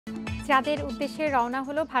চাঁদের উদ্দেশ্যে রওনা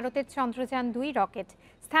হলো ভারতের চন্দ্রযান-২ রকেট।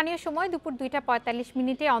 স্থানীয় সময় দুপুর ২টা ৪৫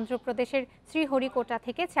 মিনিটে অন্ধ্রপ্রদেশের শ্রীহরিকোটা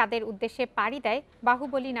থেকে চাঁদের উদ্দেশ্যে পাড়ি দেয়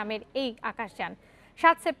বাহুবলী নামের এই আকাশযান।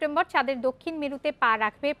 ৭ সেপ্টেম্বর চাঁদের দক্ষিণ মেরুতে পা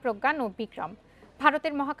রাখবে প্রজ্ঞান ও বিক্রম।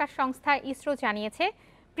 ভারতের মহাকাশ সংস্থা ইসরো জানিয়েছে,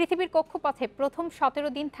 পৃথিবীর কক্ষপথে প্রথম ১৭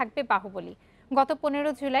 দিন থাকবে বাহুবলী। গত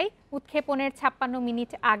 ১৫ জুলাই উৎক্ষেপণের ৫৬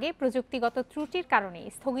 মিনিট আগে প্রযুক্তিগত ত্রুটির কারণে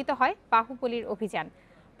স্থগিত হয় বাহুবলীর অভিযান।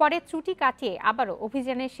 পরে ত্রুটি কাটিয়ে আবারও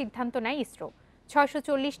অভিযানের সিদ্ধান্ত নেয় ইসরো।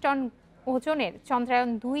 ৬৪০ টন ওজনের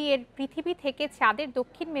চন্দ্রায়ন-২ এর পৃথিবী থেকে চাঁদের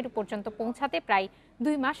দক্ষিণ মেরু পর্যন্ত পৌঁছাতে প্রায়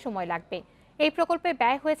 ২ মাস সময় লাগবে। এই প্রকল্পে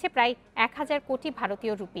ব্যয় হয়েছে প্রায় ১,০০০ কোটি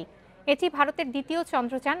ভারতীয় রুপি। এটি ভারতের দ্বিতীয়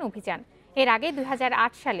চন্দ্রযান অভিযান। এর আগে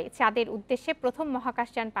 ২০০৮ সালে চাঁদের উদ্দেশ্যে প্রথম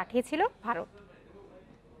মহাকাশযান পাঠিয়েছিল ভারত।